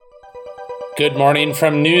Good morning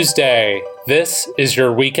from Newsday. This is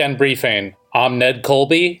your weekend briefing. I'm Ned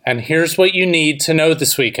Colby, and here's what you need to know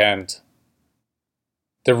this weekend.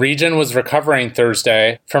 The region was recovering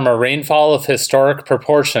Thursday from a rainfall of historic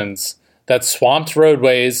proportions that swamped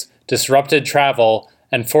roadways, disrupted travel,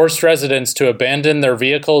 and forced residents to abandon their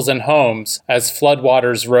vehicles and homes as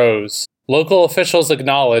floodwaters rose. Local officials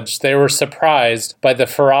acknowledged they were surprised by the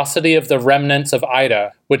ferocity of the remnants of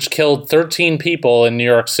Ida, which killed 13 people in New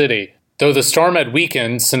York City. Though the storm had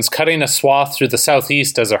weakened since cutting a swath through the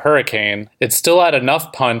southeast as a hurricane, it still had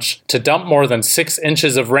enough punch to dump more than 6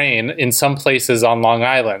 inches of rain in some places on Long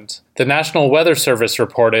Island. The National Weather Service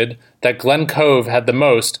reported that Glen Cove had the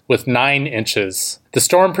most, with 9 inches. The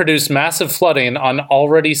storm produced massive flooding on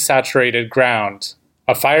already saturated ground.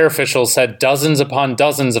 A fire official said dozens upon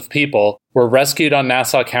dozens of people were rescued on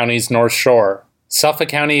Nassau County's North Shore. Suffolk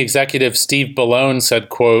County Executive Steve Bellone said,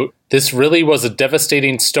 quote, "This really was a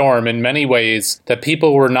devastating storm in many ways that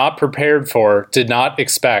people were not prepared for, did not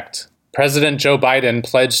expect." President Joe Biden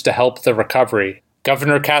pledged to help the recovery.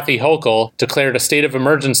 Governor Kathy Hochul declared a state of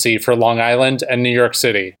emergency for Long Island and New York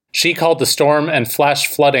City. She called the storm and flash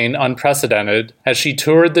flooding unprecedented as she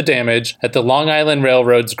toured the damage at the Long Island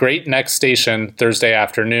Railroad's Great Neck Station Thursday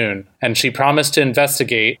afternoon, and she promised to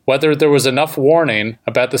investigate whether there was enough warning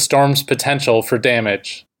about the storm's potential for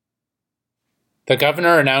damage. The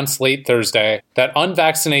governor announced late Thursday that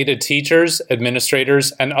unvaccinated teachers,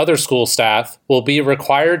 administrators, and other school staff will be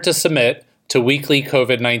required to submit to weekly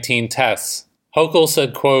COVID-19 tests. Hochul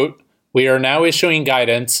said, quote, "We are now issuing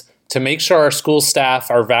guidance to make sure our school staff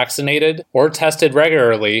are vaccinated or tested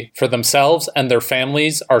regularly for themselves and their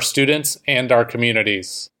families, our students, and our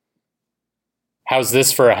communities." How's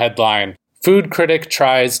this for a headline? Food critic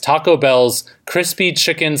tries Taco Bell's crispy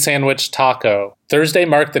chicken sandwich taco. Thursday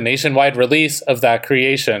marked the nationwide release of that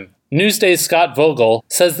creation. Newsday's Scott Vogel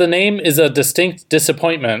says the name is a distinct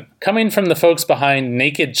disappointment, coming from the folks behind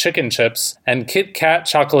Naked Chicken Chips and Kit Kat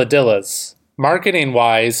Chocoladillas.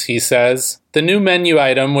 Marketing-wise, he says, the new menu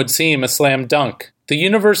item would seem a slam dunk. The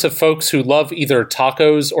universe of folks who love either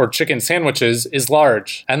tacos or chicken sandwiches is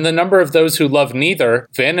large, and the number of those who love neither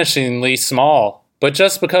vanishingly small. But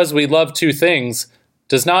just because we love two things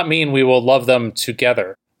does not mean we will love them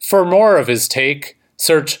together. For more of his take,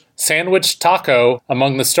 search Sandwich Taco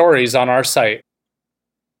among the stories on our site.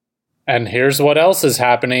 And here's what else is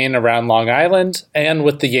happening around Long Island and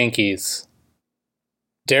with the Yankees.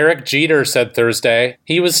 Derek Jeter said Thursday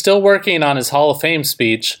he was still working on his Hall of Fame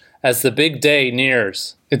speech as the big day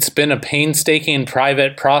nears. It's been a painstaking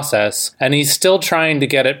private process, and he's still trying to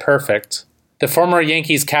get it perfect. The former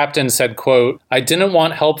Yankees captain said, quote, "I didn't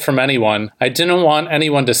want help from anyone. I didn't want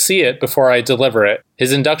anyone to see it before I deliver it."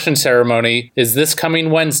 His induction ceremony is this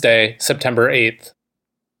coming Wednesday, September 8th.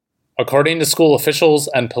 According to school officials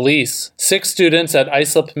and police, 6 students at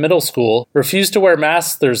Islip Middle School refused to wear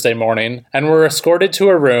masks Thursday morning and were escorted to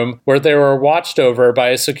a room where they were watched over by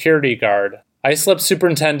a security guard. Islip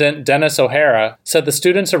Superintendent Dennis O'Hara said the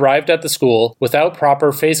students arrived at the school without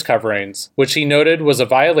proper face coverings, which he noted was a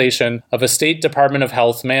violation of a State Department of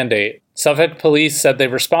Health mandate. Suffolk police said they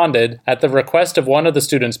responded at the request of one of the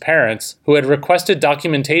students' parents, who had requested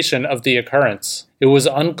documentation of the occurrence. It was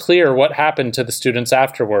unclear what happened to the students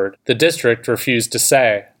afterward. The district refused to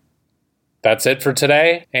say. That's it for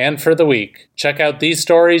today and for the week. Check out these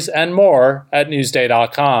stories and more at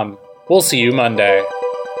Newsday.com. We'll see you Monday.